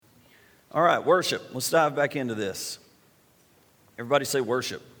All right, worship. Let's dive back into this. Everybody say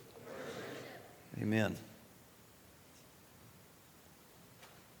worship. Amen.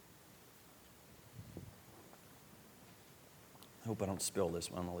 I hope I don't spill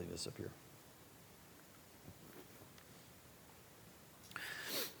this one. I'm going to leave this up here.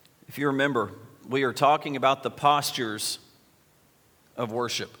 If you remember, we are talking about the postures of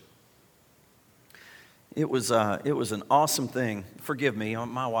worship. It was an awesome thing. Forgive me,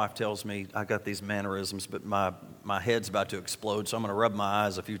 my wife tells me I got these mannerisms, but my head's about to explode, so I'm going to rub my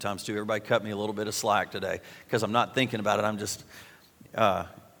eyes a few times too. Everybody cut me a little bit of slack today because I'm not thinking about it. I'm just,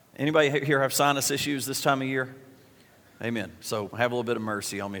 anybody here have sinus issues this time of year? Amen. So have a little bit of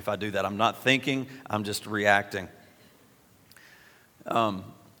mercy on me if I do that. I'm not thinking, I'm just reacting. But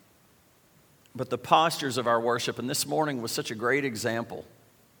the postures of our worship, and this morning was such a great example.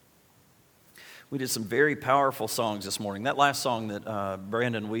 We did some very powerful songs this morning. That last song that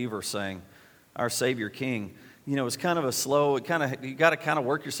Brandon Weaver sang, Our Savior King, you know, it's kind of a slow, you got to kind of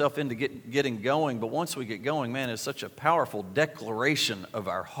work yourself into getting going. But once we get going, man, it's such a powerful declaration of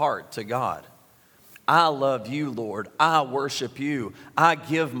our heart to God. I love you, Lord. I worship you. I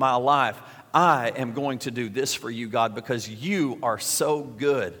give my life. I am going to do this for you, God, because you are so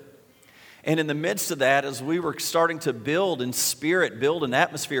good. And in the midst of that, as we were starting to build in spirit, build in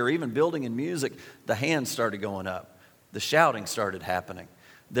atmosphere, even building in music, the hands started going up. The shouting started happening.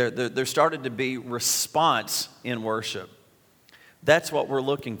 There started to be response in worship. That's what we're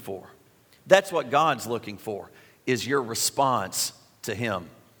looking for. That's what God's looking for, is your response to Him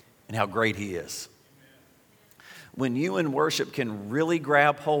and how great He is. When you in worship can really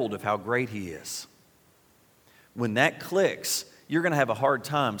grab hold of how great He is, when that clicks, you're going to have a hard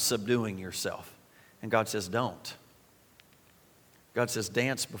time subduing yourself. And God says, don't. God says,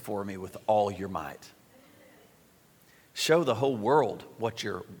 dance before me with all your might. Show the whole world what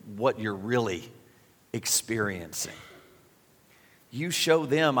you're really experiencing. You show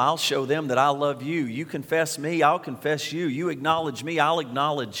them, I'll show them that I love you. You confess me, I'll confess you. You acknowledge me, I'll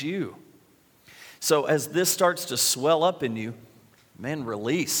acknowledge you. So as this starts to swell up in you, man,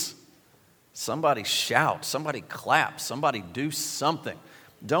 release. Somebody shout, somebody clap, somebody do something.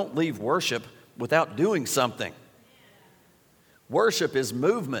 Don't leave worship without doing something. Worship is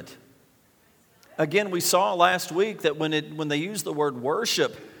movement. Again, we saw last week that when they use the word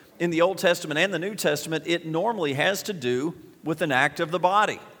worship in the Old Testament and the New Testament, it normally has to do with an act of the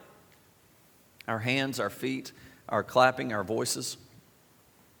body. Our hands, our feet, our clapping, our voices.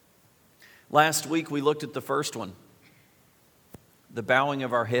 Last week we looked at the first one, the bowing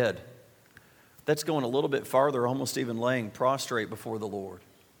of our head. That's going a little bit farther, almost even laying prostrate before the Lord.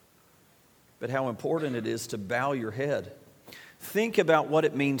 But how important it is to bow your head. Think about what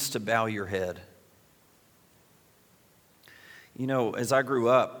it means to bow your head. You know, as I grew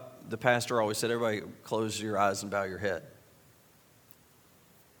up, the pastor always said, everybody close your eyes and bow your head.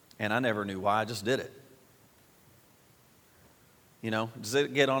 And I never knew why, I just did it. You know, does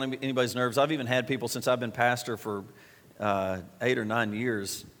it get on anybody's nerves? I've even had people, since I've been pastor for 8 or 9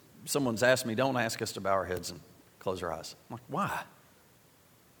 years, someone's asked me, don't ask us to bow our heads and close our eyes. I'm like, why?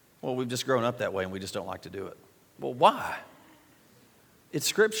 Well, we've just grown up that way and we just don't like to do it. Well, why? It's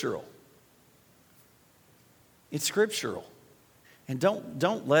scriptural. It's scriptural. And don't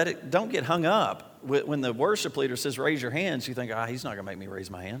get hung up. When the worship leader says raise your hands, you think, he's not going to make me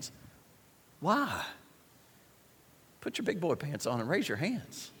raise my hands. Why? Put your big boy pants on and raise your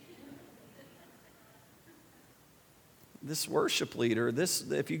hands. This worship leader,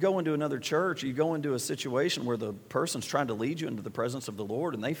 if you go into another church, you go into a situation where the person's trying to lead you into the presence of the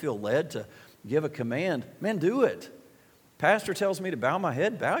Lord and they feel led to give a command, man, do it. Pastor tells me to bow my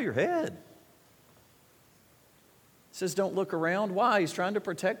head, bow your head. He says don't look around. Why? He's trying to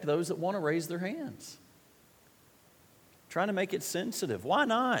protect those that want to raise their hands. Trying to make it sensitive. Why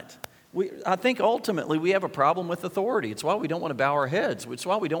not? I think ultimately we have a problem with authority. It's why we don't want to bow our heads. It's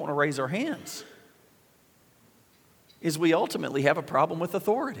why we don't want to raise our hands. Is we ultimately have a problem with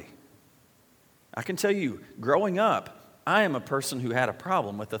authority. I can tell you, growing up, I am a person who had a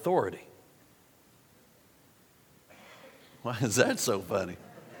problem with authority. Why is that so funny?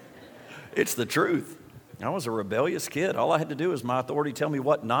 It's the truth. I was a rebellious kid. All I had to do was my authority tell me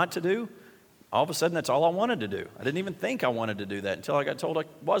what not to do. All of a sudden, that's all I wanted to do. I didn't even think I wanted to do that until I got told I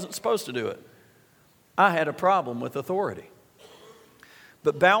wasn't supposed to do it. I had a problem with authority.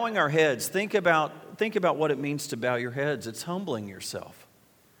 But bowing our heads, think about what it means to bow your heads. It's humbling yourself.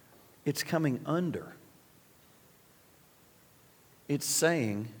 It's coming under. It's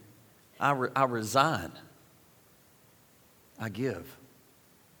saying, I resign. I give.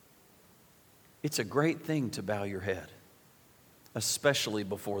 It's a great thing to bow your head, especially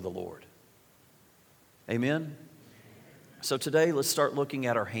before the Lord. Amen? So today, let's start looking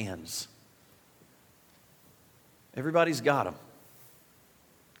at our hands. Everybody's got them.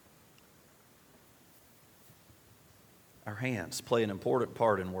 Our hands play an important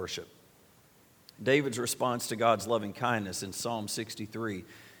part in worship. David's response to God's loving kindness in Psalm 63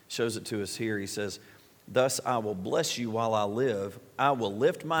 shows it to us here. He says, "Thus I will bless you while I live. I will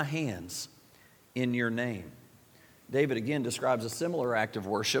lift my hands in your name." David again describes a similar act of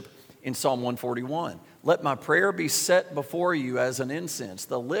worship in Psalm 141. "Let my prayer be set before you as an incense,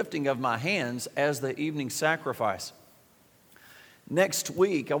 the lifting of my hands as the evening sacrifice." Next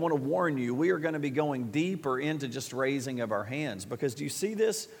week, I want to warn you, we are going to be going deeper into just raising of our hands. Because do you see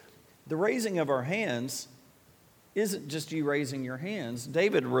this? The raising of our hands isn't just you raising your hands.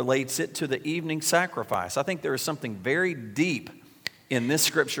 David relates it to the evening sacrifice. I think there is something very deep in this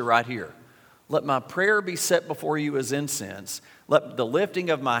scripture right here. Let my prayer be set before you as incense. Let the lifting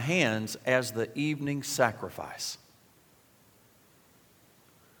of my hands as the evening sacrifice.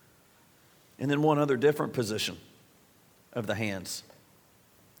 And then one other different position of the hands.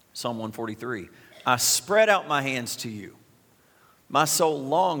 Psalm 143. "I spread out my hands to you. My soul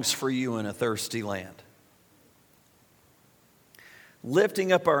longs for you in a thirsty land."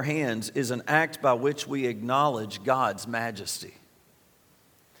 Lifting up our hands is an act by which we acknowledge God's majesty.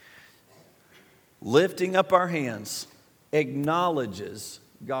 Lifting up our hands acknowledges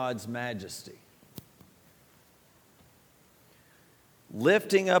God's majesty.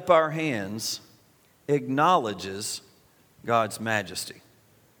 Lifting up our hands acknowledges God's majesty.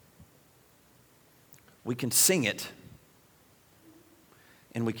 We can sing it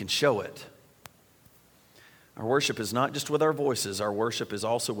and we can show it. Our worship is not just with our voices, our worship is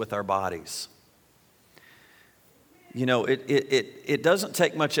also with our bodies. You know, it doesn't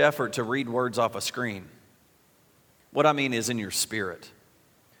take much effort to read words off a screen. What I mean is in your spirit.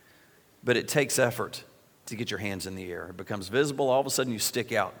 But it takes effort to get your hands in the air. It becomes visible, all of a sudden you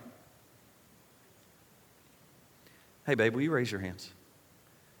stick out. Hey, babe, will you raise your hands?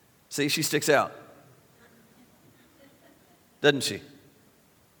 See, she sticks out. Doesn't she?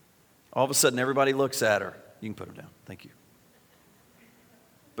 All of a sudden, everybody looks at her. You can put them down. Thank you.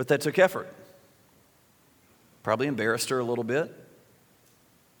 But that took effort. Probably embarrassed her a little bit.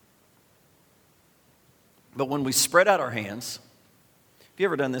 But when we spread out our hands, have you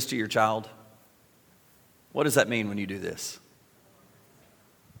ever done this to your child? What does that mean when you do this?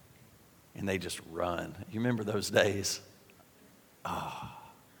 And they just run. You remember those days?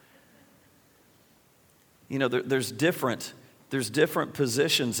 You know, there's different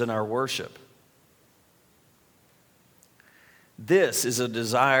positions in our worship. This is a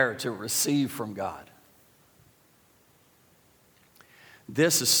desire to receive from God.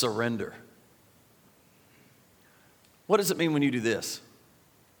 This is surrender. What does it mean when you do this?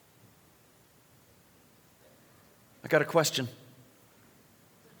 I got a question.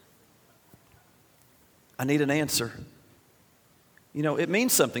 I need an answer. You know, it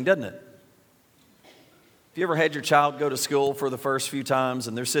means something, doesn't it? Have you ever had your child go to school for the first few times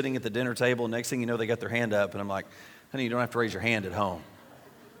and they're sitting at the dinner table and next thing you know they got their hand up and I'm like, honey, you don't have to raise your hand at home.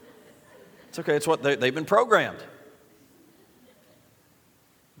 It's okay, it's what they've been programmed.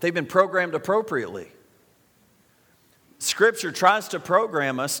 They've been programmed appropriately. Scripture tries to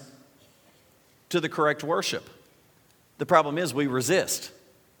program us to the correct worship. The problem is we resist.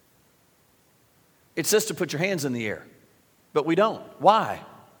 It says to put your hands in the air, but we don't. Why?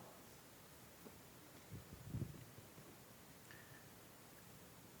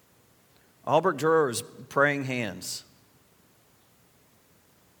 Albert Durer's praying hands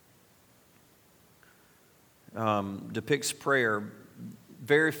depicts prayer,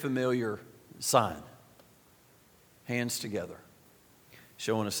 very familiar sign. Hands together,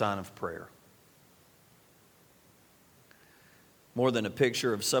 showing a sign of prayer. More than a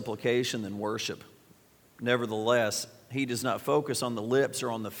picture of supplication than worship. Nevertheless, he does not focus on the lips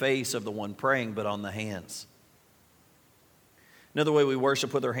or on the face of the one praying, but on the hands. Another way we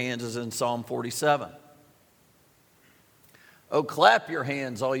worship with our hands is in Psalm 47. Oh, clap your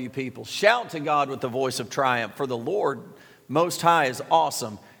hands, all you people. Shout to God with the voice of triumph. For the Lord Most High is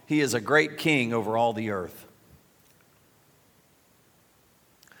awesome. He is a great king over all the earth.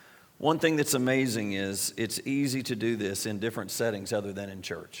 One thing that's amazing is it's easy to do this in different settings other than in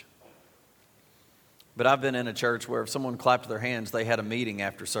church. But I've been in a church where if someone clapped their hands, they had a meeting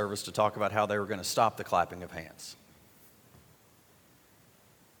after service to talk about how they were going to stop the clapping of hands.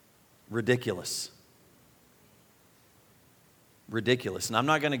 Ridiculous. Ridiculous. And I'm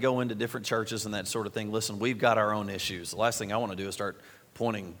not going to go into different churches and that sort of thing. Listen, we've got our own issues. The last thing I want to do is start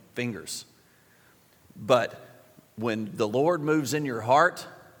pointing fingers. But when the Lord moves in your heart,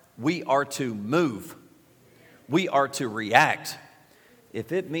 we are to move We are to react.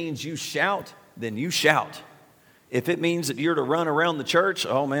 If it means you shout, then you shout. If it means that you're to run around the church,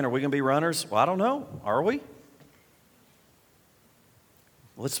 oh man, are we going to be runners? Well, I don't know. Are we?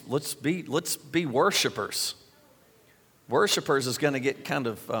 Let's be worshipers. Worshipers is going to get kind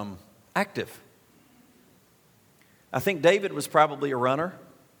of active. I think David was probably a runner.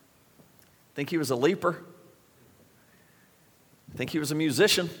 I think he was a leaper. I think he was a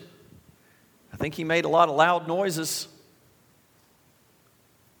musician. I think he made a lot of loud noises.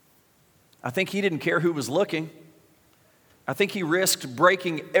 I think he didn't care who was looking. I think he risked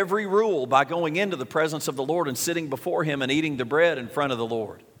breaking every rule by going into the presence of the Lord and sitting before him and eating the bread in front of the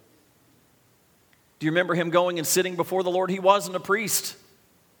Lord. Do you remember him going and sitting before the Lord? He wasn't a priest,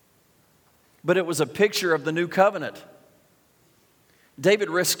 but it was a picture of the new covenant. David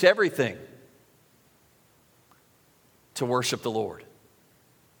risked everything to worship the Lord.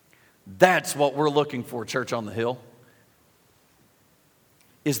 That's what we're looking for, Church on the Hill,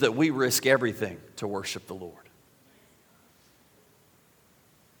 is that we risk everything to worship the Lord.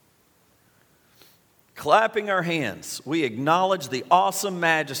 Clapping our hands, we acknowledge the awesome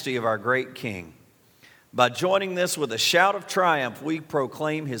majesty of our great King. By joining this with a shout of triumph, we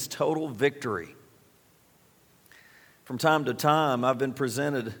proclaim his total victory. From time to time, I've been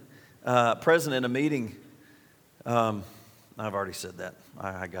present in a meeting. I've already said that.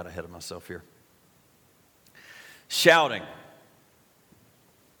 I got ahead of myself here. Shouting.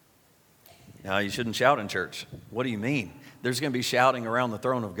 Now, you shouldn't shout in church. What do you mean? There's going to be shouting around the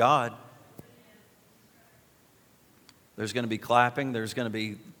throne of God. There's going to be clapping. There's going to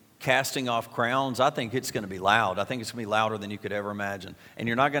be casting off crowns. I think it's going to be loud. I think it's going to be louder than you could ever imagine. And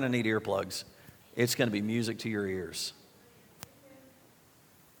you're not going to need earplugs. It's going to be music to your ears.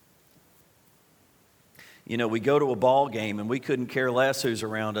 You know, we go to a ball game and we couldn't care less who's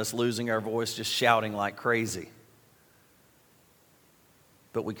around us, losing our voice, just shouting like crazy.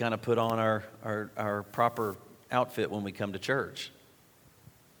 But we kind of put on our proper outfit when we come to church.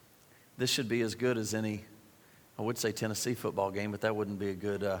 This should be as good as any, I would say Tennessee football game, but that wouldn't be a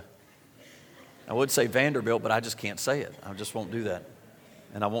good, I would say Vanderbilt, but I just can't say it. I just won't do that.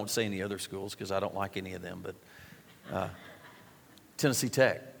 And I won't say any other schools because I don't like any of them, but Tennessee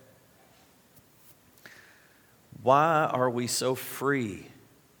Tech. Why are we so free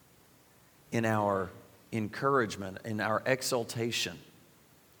in our encouragement, in our exaltation,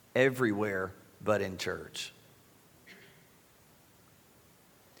 everywhere but in church?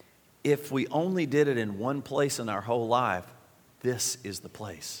 If we only did it in one place in our whole life, this is the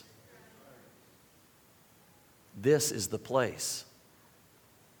place. This is the place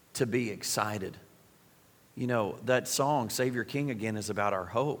to be excited. You know, that song, Save Your King Again, is about our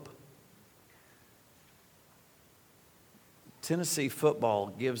hope. Tennessee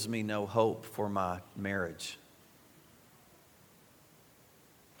football gives me no hope for my marriage.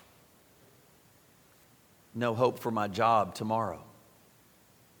 No hope for my job tomorrow,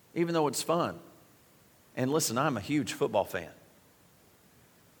 even though it's fun. And listen, I'm a huge football fan,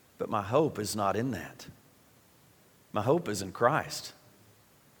 but my hope is not in that. My hope is in Christ.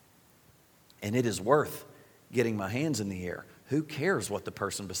 And it is worth getting my hands in the air. Who cares what the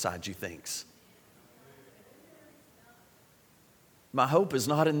person beside you thinks? My hope is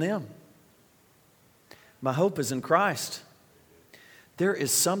not in them. My hope is in Christ. There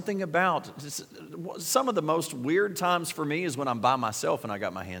is something about, some of the most weird times for me is when I'm by myself and I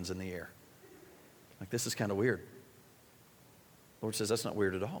got my hands in the air. Like, this is kind of weird. The Lord says, that's not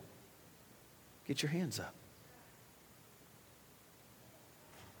weird at all. Get your hands up.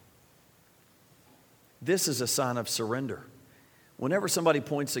 This is a sign of surrender. Whenever somebody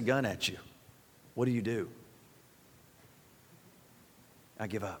points a gun at you, what do? I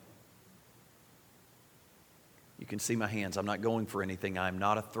give up. You can see my hands. I'm not going for anything. I'm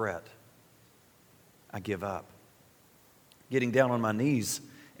not a threat. I give up. Getting down on my knees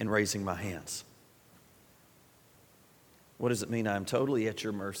and raising my hands. What does it mean? I am totally at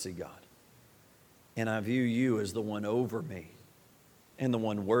your mercy, God. And I view you as the one over me and the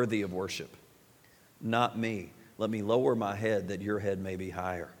one worthy of worship. Not me. Let me lower my head that your head may be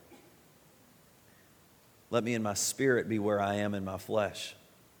higher. Let me in my spirit be where I am in my flesh.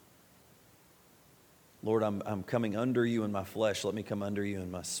 Lord, I'm coming under you in my flesh. Let me come under you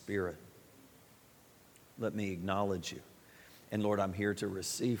in my spirit. Let me acknowledge you. And Lord, I'm here to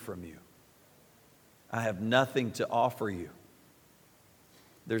receive from you. I have nothing to offer you.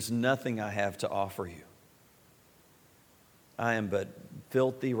 There's nothing I have to offer you. I am but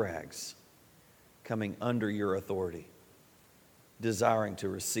filthy rags coming under your authority, desiring to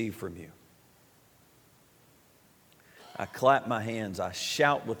receive from you. I clap my hands. I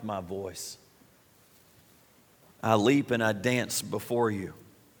shout with my voice. I leap and I dance before you.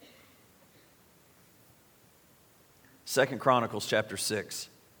 2 Chronicles chapter 6.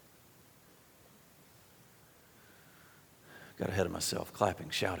 Got ahead of myself, clapping,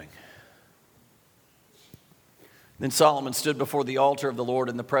 shouting. Then Solomon stood before the altar of the Lord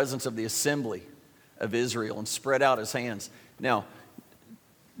in the presence of the assembly of Israel and spread out his hands. Now,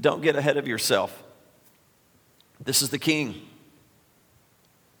 don't get ahead of yourself. This is the king.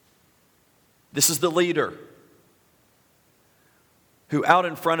 This is the leader who out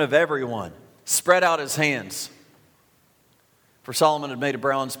in front of everyone spread out his hands. For Solomon had made a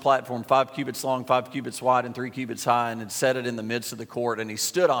bronze platform 5 cubits long, 5 cubits wide, and 3 cubits high, and had set it in the midst of the court. And he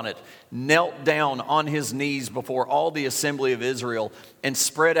stood on it, knelt down on his knees before all the assembly of Israel, and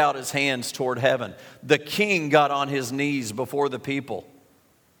spread out his hands toward heaven. The king got on his knees before the people.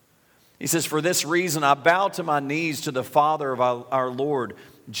 He says, "For this reason I bow to my knees to the Father of our Lord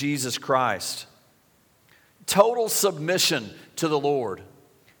Jesus Christ." Total submission to the Lord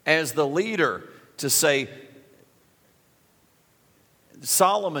as the leader to say,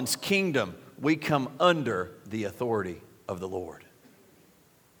 Solomon's kingdom, we come under the authority of the Lord.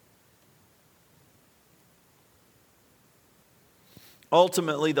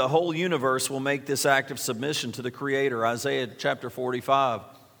 Ultimately, the whole universe will make this act of submission to the Creator. Isaiah chapter 45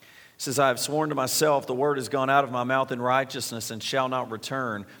 says, "I have sworn to myself, the word has gone out of my mouth in righteousness and shall not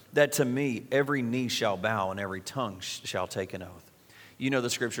return, that to me every knee shall bow and every tongue shall take an oath." You know the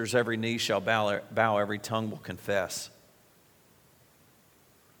scriptures, every knee shall bow, every tongue will confess.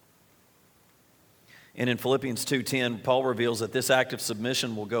 And in Philippians 2:10, Paul reveals that this act of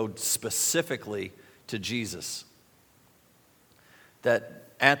submission will go specifically to Jesus. That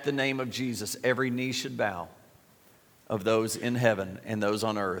at the name of Jesus, every knee should bow of those in heaven and those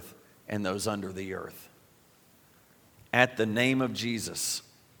on earth and those under the earth. At the name of Jesus.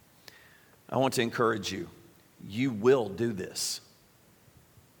 I want to encourage you, you will do this.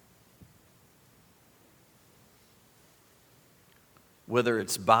 Whether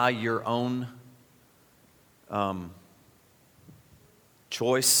it's by your own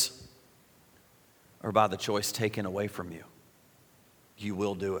choice or by the choice taken away from you, you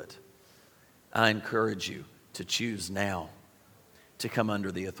will do it. I encourage you to choose now to come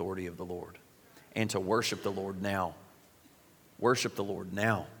under the authority of the Lord and to worship the Lord now. Worship the Lord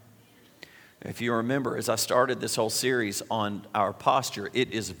now. If you remember, as I started this whole series on our posture,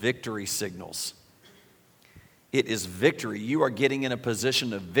 it is victory signals. It is victory. You are getting in a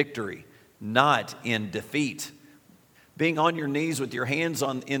position of victory, not in defeat. Being on your knees with your hands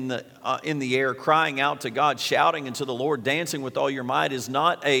in the air, crying out to God, shouting unto the Lord, dancing with all your might is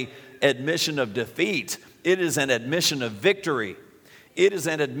not an admission of defeat. It is an admission of victory. It is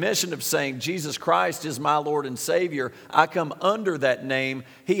an admission of saying, Jesus Christ is my Lord and Savior. I come under that name.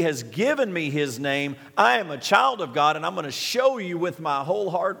 He has given me His name. I am a child of God, and I'm going to show you with my whole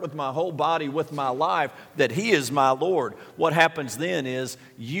heart, with my whole body, with my life, that He is my Lord. What happens then is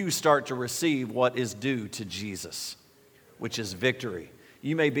you start to receive what is due to Jesus, which is victory.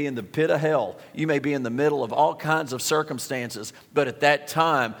 You may be in the pit of hell. You may be in the middle of all kinds of circumstances. But at that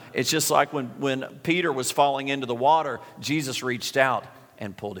time, it's just like when Peter was falling into the water, Jesus reached out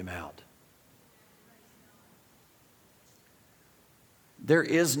and pulled him out. There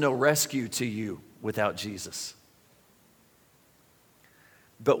is no rescue to you without Jesus.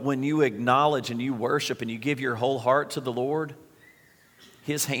 But when you acknowledge and you worship and you give your whole heart to the Lord,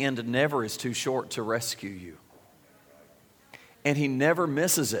 His hand never is too short to rescue you. And He never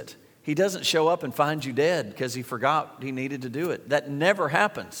misses it. He doesn't show up and find you dead because He forgot He needed to do it. That never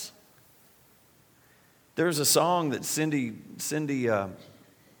happens. There's a song that Cindy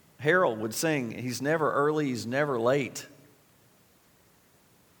Harold would sing. He's never early, He's never late.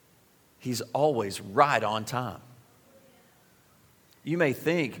 He's always right on time. You may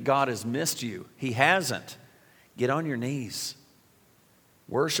think God has missed you. He hasn't. Get on your knees.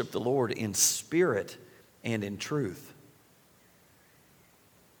 Worship the Lord in spirit and in truth.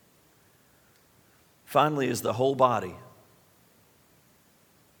 Finally is the whole body.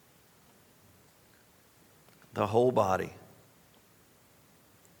 The whole body,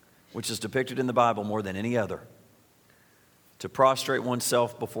 which is depicted in the Bible more than any other, to prostrate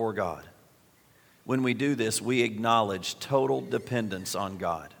oneself before God. When we do this, we acknowledge total dependence on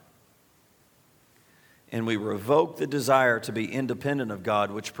God. And we revoke the desire to be independent of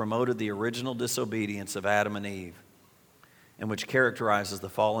God, which promoted the original disobedience of Adam and Eve, and which characterizes the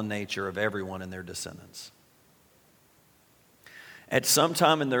fallen nature of everyone and their descendants. At some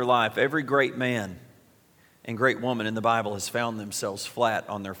time in their life, every great man and great woman in the Bible has found themselves flat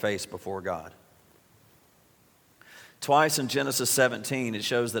on their face before God. Twice in Genesis 17, it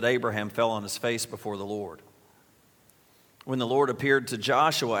shows that Abraham fell on his face before the Lord. When the Lord appeared to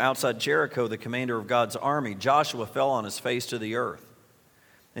Joshua outside Jericho, the commander of God's army, Joshua fell on his face to the earth,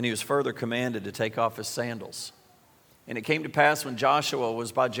 and he was further commanded to take off his sandals. And it came to pass when Joshua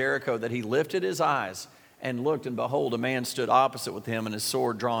was by Jericho that he lifted his eyes and looked, and behold, a man stood opposite with him and his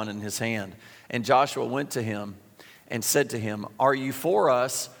sword drawn in his hand. And Joshua went to him and said to him, "Are you for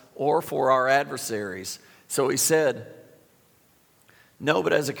us or for our adversaries?" So he said, "No,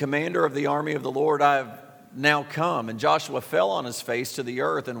 but as a commander of the army of the Lord, I have now come." And Joshua fell on his face to the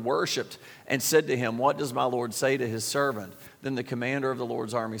earth and worshipped and said to him, "What does my Lord say to his servant?" Then the commander of the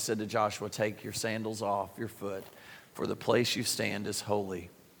Lord's army said to Joshua, "Take your sandals off your foot, for the place you stand is holy."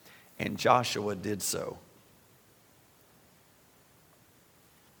 And Joshua did so.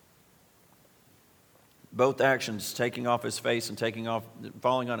 Both actions, taking off his face and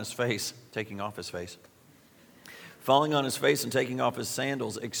falling on his face, taking off his face. Falling on his face and taking off his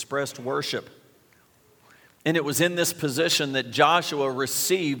sandals expressed worship. And it was in this position that Joshua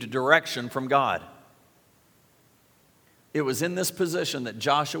received direction from God. It was in this position that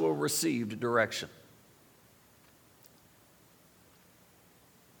Joshua received direction.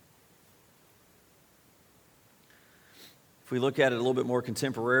 If we look at it a little bit more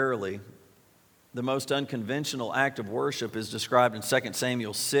contemporarily, the most unconventional act of worship is described in 2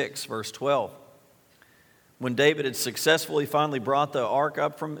 Samuel 6, verse 12. When David had successfully finally brought the ark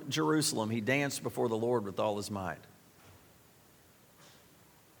up from Jerusalem, he danced before the Lord with all his might.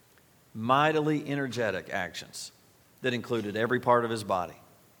 Mightily energetic actions that included every part of his body.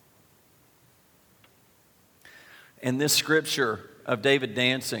 In this scripture of David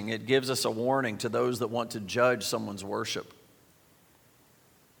dancing, it gives us a warning to those that want to judge someone's worship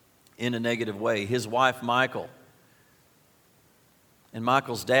in a negative way. His wife, Michal, and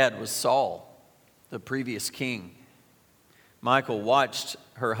Michal's dad was Saul, the previous king. Michal watched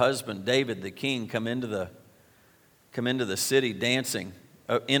her husband, David, the king, come into the city dancing,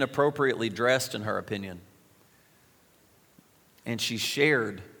 inappropriately dressed in her opinion. And she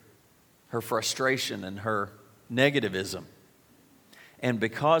shared her frustration and her negativism. And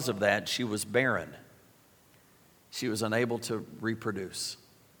because of that, she was barren. She was unable to reproduce.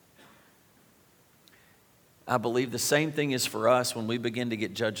 I believe the same thing is for us when we begin to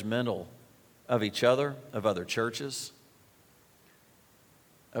get judgmental of each other, of other churches,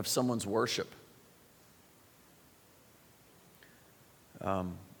 of someone's worship.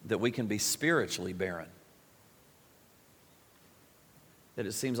 That we can be spiritually barren. That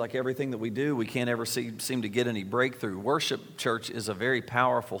it seems like everything that we do, we can't ever seem to get any breakthrough. Worship, church, is a very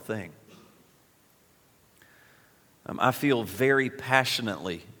powerful thing. I feel very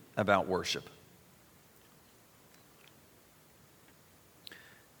passionately about worship.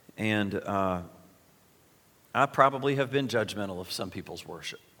 And I probably have been judgmental of some people's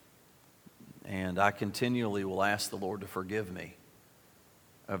worship. And I continually will ask the Lord to forgive me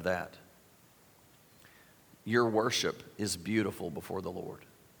of that. Your worship is beautiful before the Lord.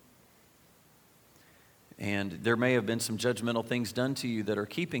 And there may have been some judgmental things done to you that are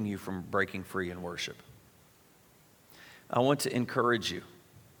keeping you from breaking free in worship. I want to encourage you.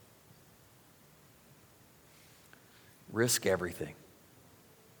 Risk everything.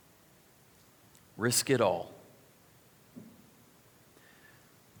 Risk it all.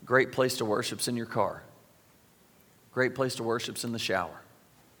 Great place to worship's in your car. Great place to worship's in the shower.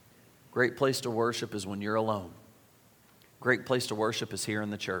 Great place to worship is when you're alone. Great place to worship is here in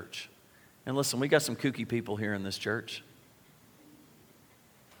the church. And listen, we got some kooky people here in this church.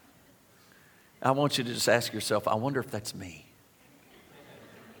 I want you to just ask yourself, I wonder if that's me.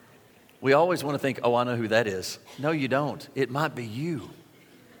 We always want to think, oh, I know who that is. No, you don't. It might be you.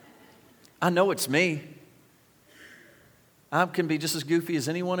 I know it's me. I can be just as goofy as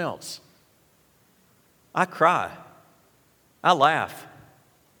anyone else. I cry. I laugh.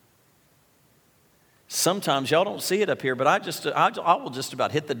 Sometimes y'all don't see it up here, but I will just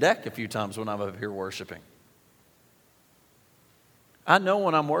about hit the deck a few times when I'm up here worshiping. I know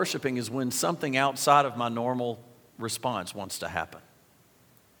when I'm worshiping is when something outside of my normal response wants to happen.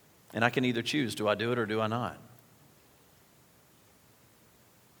 And I can either choose, do I do it or do I not?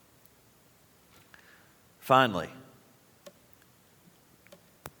 Finally,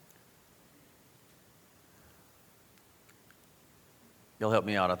 y'all help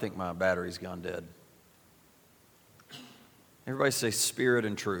me out. I think my battery's gone dead. Everybody say spirit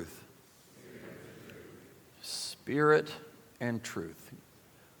and truth. Spirit and truth.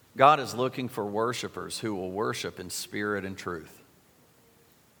 God is looking for worshipers who will worship in spirit and truth.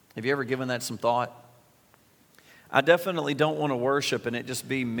 Have you ever given that some thought? I definitely don't want to worship and it just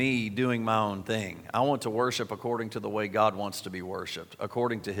be me doing my own thing. I want to worship according to the way God wants to be worshiped,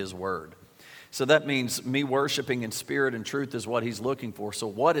 according to His Word. So that means me worshiping in spirit and truth is what he's looking for. So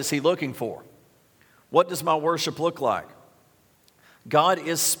what is he looking for? What does my worship look like? God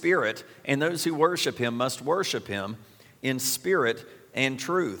is spirit, and those who worship him must worship him in spirit and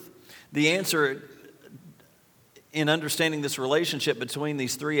truth. The answer in understanding this relationship between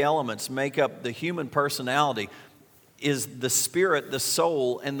these three elements make up the human personality is the spirit, the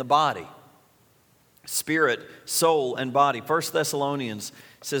soul, and the body. Spirit, soul, and body. 1 Thessalonians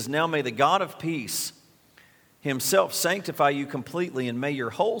says, "Now may the God of peace himself sanctify you completely, and may your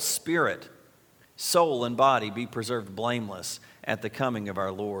whole spirit, soul, and body be preserved blameless at the coming of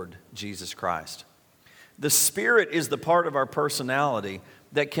our Lord Jesus Christ." The spirit is the part of our personality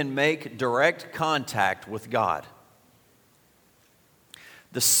that can make direct contact with God.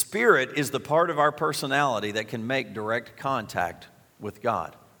 The spirit is the part of our personality that can make direct contact with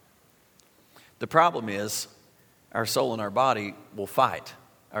God. The problem is our soul and our body will fight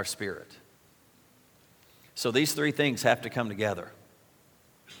our spirit. So these three things have to come together.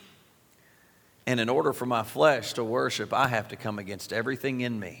 And in order for my flesh to worship, I have to come against everything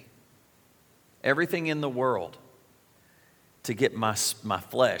in me, everything in the world, to get my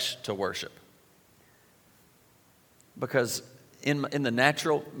flesh to worship. Because in the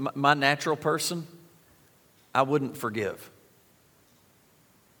natural, my natural person, I wouldn't forgive.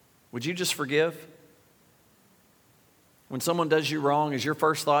 Would you just forgive? When someone does you wrong, is your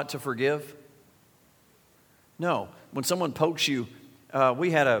first thought to forgive? No. When someone pokes you,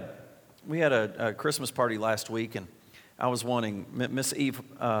 we had a Christmas party last week, and I was wanting Miss Eve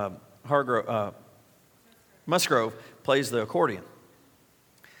Musgrove plays the accordion,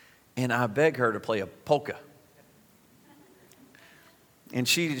 and I begged her to play a polka. And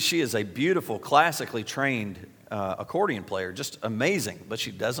she is a beautiful, classically trained accordion player, just amazing, but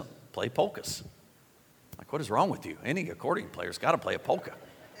she doesn't play polkas. Like, what is wrong with you? Any accordion player's got to play a polka.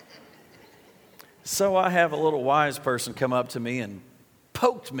 So I have a little wise person come up to me and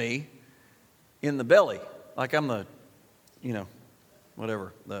poked me in the belly, like I'm the,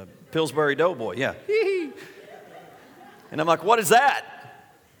 the Pillsbury Doughboy, yeah. And I'm like, what is that?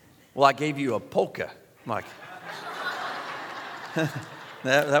 Well, I gave you a polka. I'm like,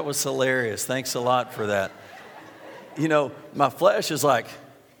 that was hilarious. Thanks a lot for that. My flesh is like,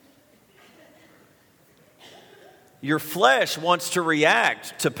 your flesh wants to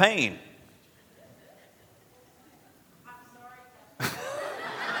react to pain.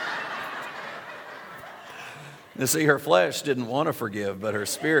 You see, her flesh didn't want to forgive, but her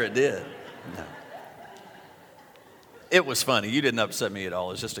spirit did. No. It was funny. You didn't upset me at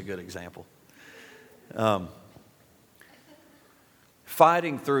all. It's just a good example.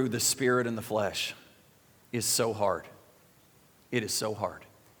 Fighting through the spirit and the flesh is so hard. It is so hard.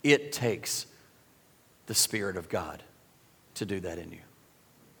 It takes the Spirit of God to do that in you.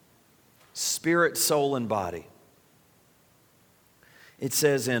 Spirit, soul, and body. It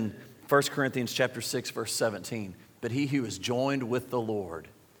says in 1 Corinthians chapter 6, verse 17, "But he who is joined with the Lord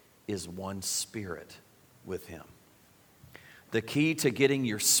is one spirit with him." The key to getting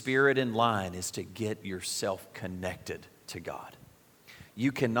your spirit in line is to get yourself connected to God.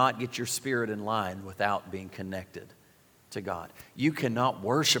 You cannot get your spirit in line without being connected to God. You cannot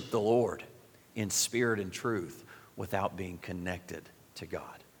worship the Lord in spirit and truth without being connected to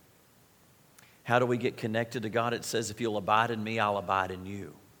God. How do we get connected to God? It says, if you'll abide in me, I'll abide in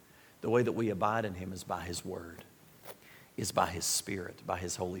you. The way that we abide in him is by his word, is by his Spirit, by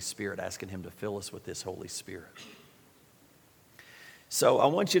his Holy Spirit, asking him to fill us with his Holy Spirit. So I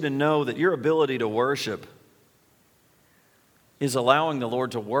want you to know that your ability to worship is allowing the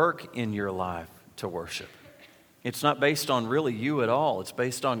Lord to work in your life to worship. It's not based on really you at all. It's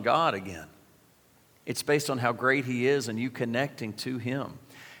based on God again. It's based on how great he is and you connecting to him.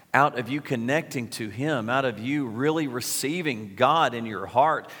 Out of you connecting to him, out of you really receiving God in your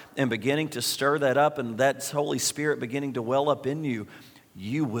heart and beginning to stir that up and that Holy Spirit beginning to well up in you,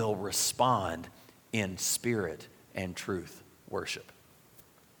 you will respond in spirit and truth worship.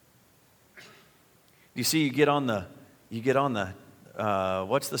 You see, you get on the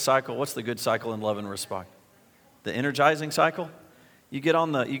what's the cycle? What's the good cycle in love and respect? The energizing cycle? You get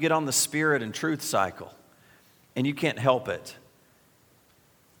on the spirit and truth cycle, and you can't help it.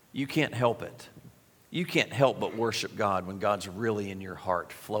 You can't help it. You can't help but worship God when God's really in your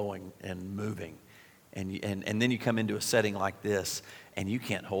heart, flowing and moving. And then you come into a setting like this, and you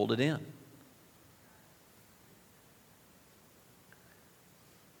can't hold it in.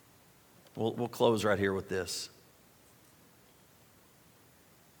 We'll close right here with this.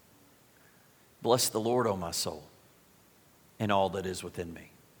 Bless the Lord, O my soul, and all that is within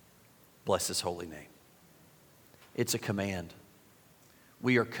me. Bless his holy name. It's a command.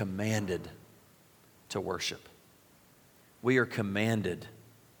 We are commanded to worship. We are commanded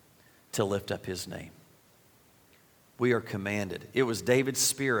to lift up His name. We are commanded. It was David's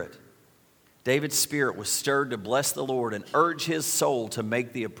spirit. David's spirit was stirred to bless the Lord and urge his soul to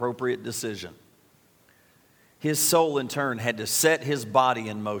make the appropriate decision. His soul, in turn, had to set his body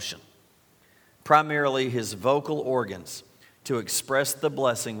in motion, primarily his vocal organs, to express the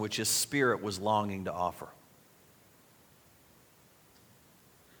blessing which his spirit was longing to offer.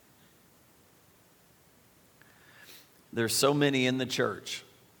 There's so many in the church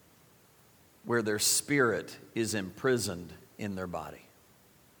where their spirit is imprisoned in their body.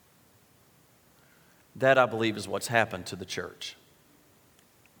 That, I believe, is what's happened to the church,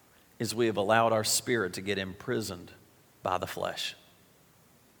 is we have allowed our spirit to get imprisoned by the flesh.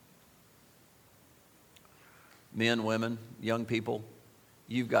 Men, women, young people,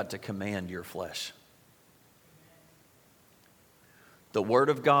 you've got to command your flesh. The Word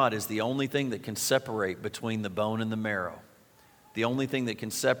of God is the only thing that can separate between the bone and the marrow, the only thing that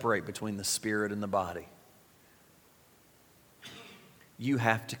can separate between the spirit and the body. You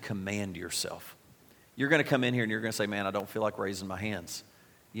have to command yourself. You're going to come in here and you're going to say, man, I don't feel like raising my hands.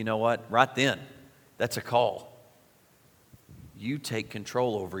 You know what? Right then, that's a call. You take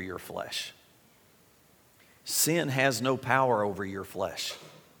control over your flesh. Sin has no power over your flesh.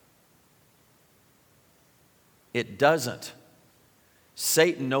 It doesn't.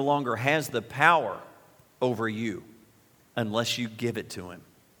 Satan no longer has the power over you unless you give it to him.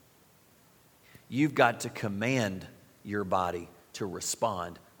 You've got to command your body to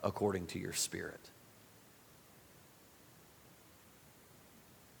respond according to your spirit.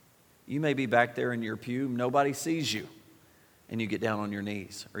 You may be back there in your pew, nobody sees you, and you get down on your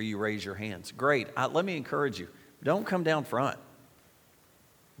knees or you raise your hands. Great. Let me encourage you. Don't come down front.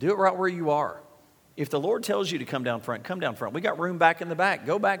 Do it right where you are. If the Lord tells you to come down front, come down front. We got room back in the back.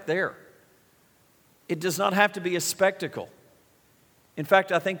 Go back there. It does not have to be a spectacle. In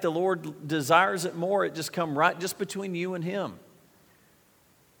fact, I think the Lord desires it more. It just come right just between you and Him.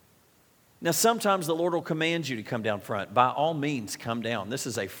 Now, sometimes the Lord will command you to come down front. By all means, come down. This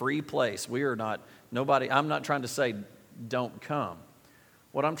is a free place. I'm not trying to say don't come.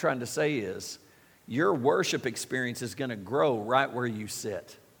 What I'm trying to say is your worship experience is going to grow right where you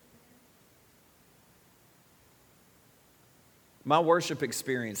sit. My worship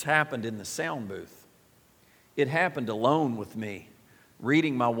experience happened in the sound booth. It happened alone with me,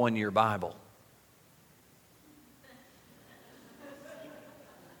 reading my one-year Bible.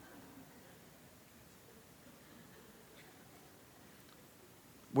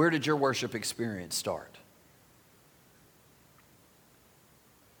 Where did your worship experience start?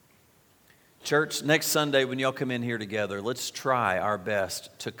 Church, next Sunday when y'all come in here together, let's try our best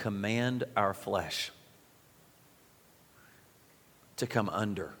to command our flesh to come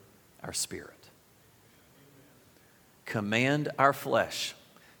under our spirit. Command our flesh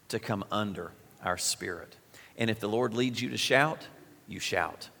to come under our spirit. And if the Lord leads you to shout, you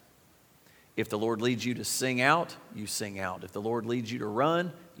shout. If the Lord leads you to sing out, you sing out. If the Lord leads you to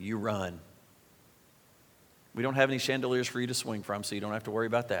run, you run. We don't have any chandeliers for you to swing from, so you don't have to worry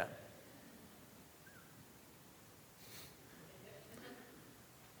about that.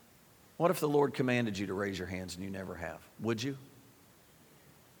 What if the Lord commanded you to raise your hands and you never have? Would you?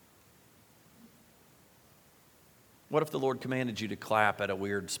 What if the Lord commanded you to clap at a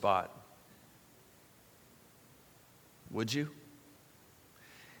weird spot? Would you?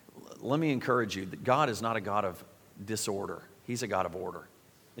 Let me encourage you that God is not a God of disorder. He's a God of order.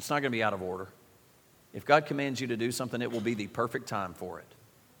 It's not going to be out of order. If God commands you to do something, it will be the perfect time for it.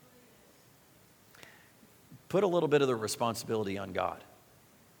 Put a little bit of the responsibility on God.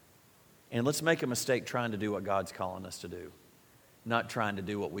 And let's make a mistake trying to do what God's calling us to do, not trying to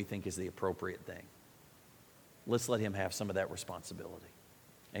do what we think is the appropriate thing. Let's let Him have some of that responsibility.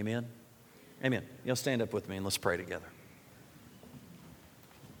 Amen? Amen. You'll stand up with me and let's pray together.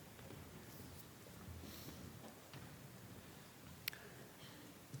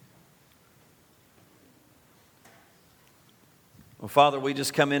 Well, Father, we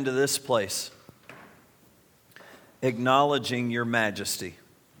just come into this place acknowledging your majesty,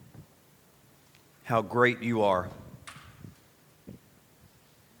 how great you are.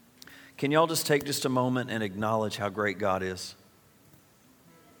 Can y'all just take just a moment and acknowledge how great God is?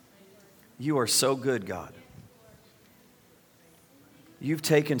 You are so good, God. You've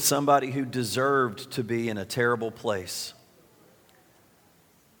taken somebody who deserved to be in a terrible place,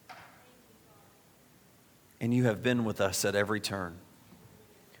 and you have been with us at every turn.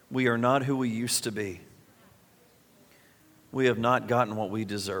 We are not who we used to be. We have not gotten what we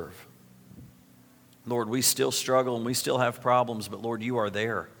deserve. Lord, we still struggle and we still have problems, but Lord, you are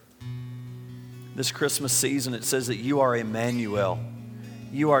there. This Christmas season, it says that you are Emmanuel.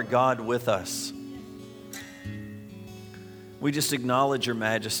 You are God with us. We just acknowledge your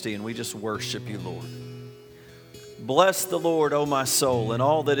majesty and we just worship you, Lord. Bless the Lord, O my soul, and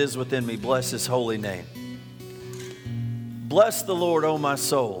all that is within me. Bless his holy name. Bless the Lord, O my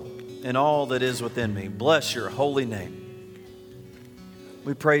soul, and all that is within me. Bless your holy name.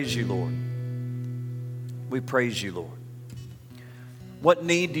 We praise you, Lord. We praise you, Lord. What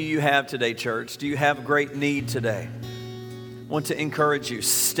need do you have today, church? Do you have a great need today? I want to encourage you.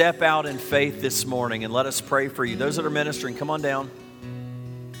 Step out in faith this morning and let us pray for you. Those that are ministering, come on down.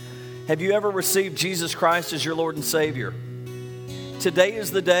 Have you ever received Jesus Christ as your Lord and Savior? Today is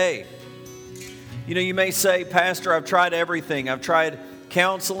the day. You know, you may say, Pastor, I've tried everything. I've tried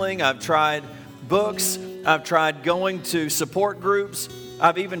counseling. I've tried books. I've tried going to support groups.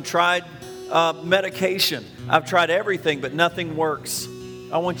 I've even tried medication. I've tried everything, but nothing works.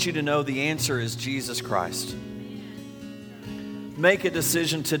 I want you to know the answer is Jesus Christ. Make a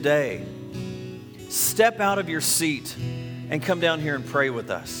decision today. Step out of your seat and come down here and pray with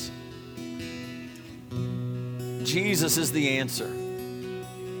us. Jesus is the answer.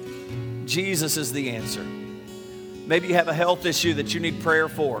 Jesus is the answer. Maybe you have a health issue that you need prayer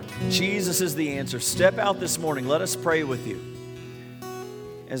for. Jesus is the answer. Step out this morning. Let us pray with you.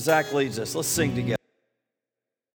 As Zach leads us, let's sing together.